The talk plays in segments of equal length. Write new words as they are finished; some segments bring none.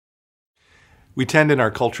We tend in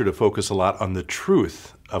our culture to focus a lot on the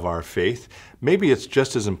truth of our faith. Maybe it's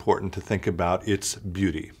just as important to think about its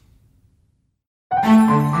beauty.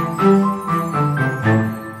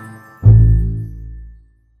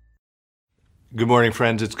 Good morning,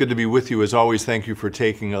 friends. It's good to be with you. As always, thank you for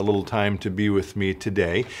taking a little time to be with me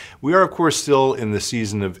today. We are, of course, still in the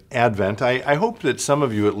season of Advent. I hope that some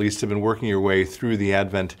of you at least have been working your way through the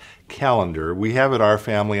Advent calendar. We have at our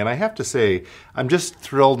family, and I have to say, I'm just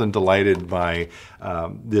thrilled and delighted by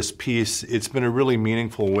this piece. It's been a really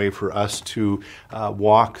meaningful way for us to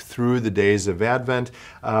walk through the days of Advent.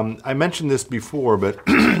 I mentioned this before, but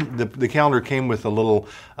the calendar came with a little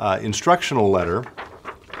instructional letter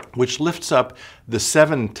which lifts up the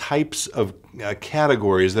 7 types of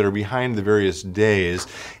categories that are behind the various days.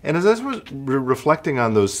 And as I was reflecting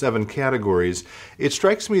on those 7 categories, it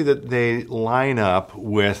strikes me that they line up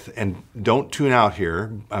with, and don't tune out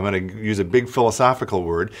here, I'm going to use a big philosophical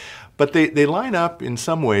word, but they line up in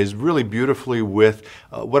some ways really beautifully with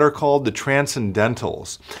what are called the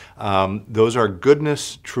transcendentals. Those are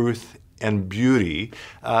goodness, truth, and beauty.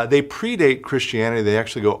 They predate Christianity. They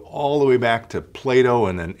actually go all the way back to Plato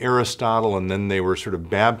and then Aristotle, and then they were sort of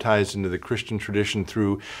baptized into the Christian tradition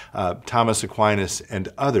through Thomas Aquinas and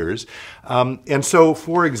others. And so,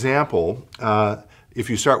 for example, if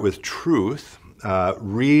you start with truth,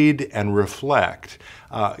 read and reflect,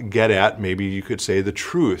 get at, maybe you could say, the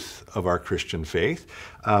truth of our Christian faith.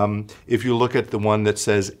 If you look at the one that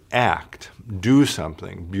says act, do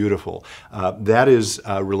something beautiful, that is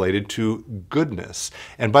related to goodness.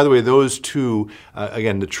 And by the way, those two,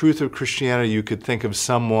 again, the truth of Christianity, you could think of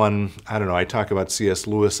someone, I don't know, I talk about C.S.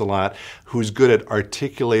 Lewis a lot, who's good at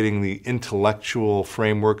articulating the intellectual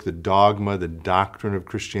framework, the dogma, the doctrine of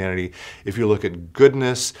Christianity. If you look at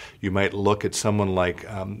goodness, you might look at someone like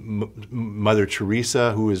Mother Teresa,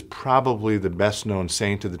 who is probably the best-known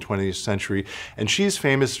saint of the 20th century. And she's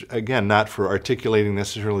famous, again, not for articulating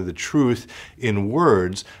necessarily the truth in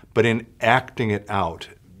words, but in acting it out,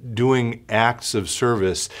 doing acts of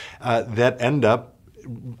service that end up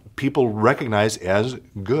people recognize as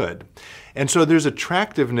good. And so there's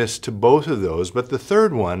attractiveness to both of those, but the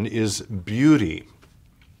third one is beauty.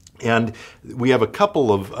 And we have a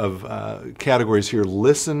couple of categories here,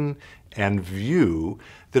 listen and view,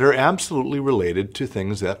 that are absolutely related to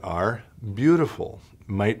things that are beautiful.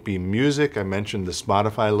 Might be music, I mentioned the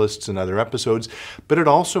Spotify lists in other episodes, but it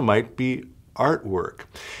also might be artwork.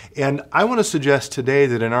 And I want to suggest today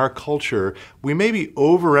that in our culture, we maybe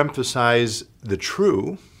overemphasize the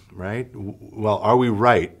true, right? Well, are we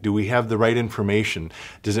right? Do we have the right information?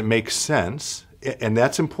 Does it make sense? And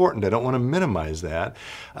that's important. I don't want to minimize that.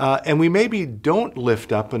 And we maybe don't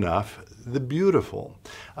lift up enough the beautiful,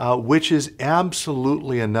 which is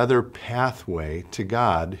absolutely another pathway to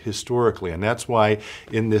God historically. And that's why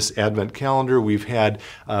in this Advent calendar we've had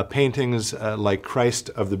paintings like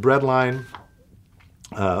Christ of the Breadline,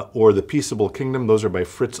 or The Peaceable Kingdom. Those are by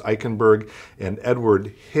Fritz Eichenberg and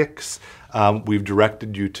Edward Hicks. We've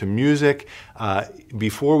directed you to music.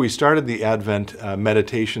 Before we started the Advent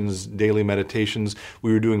meditations, daily meditations,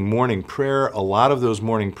 we were doing morning prayer. A lot of those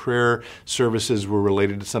morning prayer services were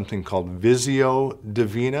related to something called Visio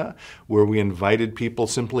Divina, where we invited people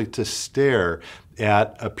simply to stare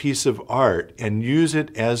at a piece of art and use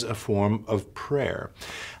it as a form of prayer.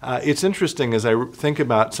 It's interesting as I think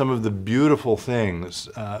about some of the beautiful things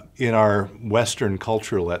in our Western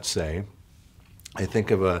culture, let's say. I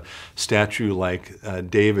think of a statue like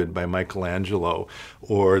David by Michelangelo,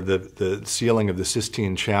 or the ceiling of the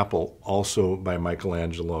Sistine Chapel, also by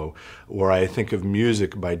Michelangelo, or I think of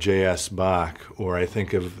music by J.S. Bach, or I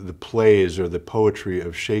think of the plays or the poetry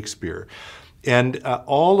of Shakespeare. And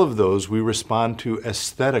all of those we respond to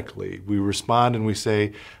aesthetically. We respond and we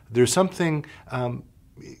say, there's something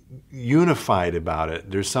unified about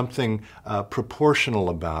it. There's something proportional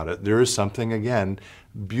about it. There is something, again,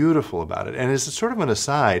 beautiful about it. And as a sort of an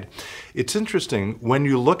aside, it's interesting, when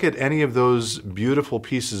you look at any of those beautiful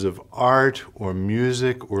pieces of art or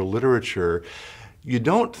music or literature, you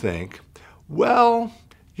don't think, well,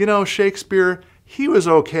 you know, Shakespeare, he was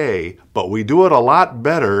okay, but we do it a lot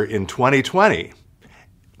better in 2020.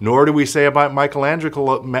 Nor do we say about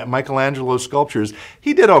Michelangelo's sculptures,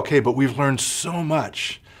 he did okay, but we've learned so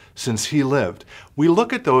much since he lived. We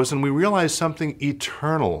look at those and we realize something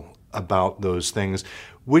eternal about those things,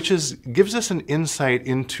 which gives us an insight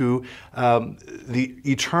into the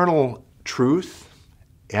eternal truth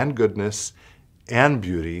and goodness and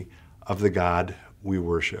beauty of the God we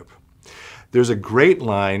worship. There's a great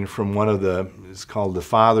line from one of it's called the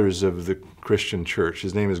fathers of the Christian church.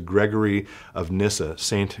 His name is Gregory of Nyssa,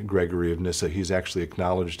 Saint Gregory of Nyssa. He's actually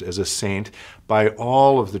acknowledged as a saint by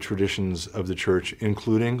all of the traditions of the church,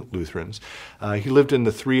 including Lutherans. He lived in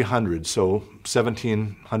the 300s, so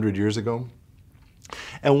 1700 years ago.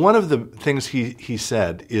 And one of the things he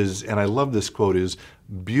said is, and I love this quote, is,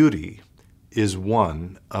 "Beauty is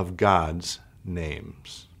one of God's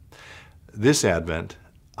names." This Advent,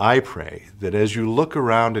 I pray that as you look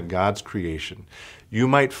around at God's creation, you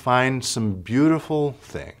might find some beautiful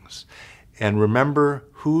things and remember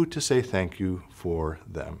who to say thank you for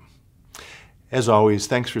them. As always,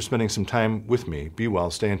 thanks for spending some time with me. Be well,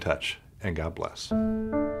 stay in touch, and God bless.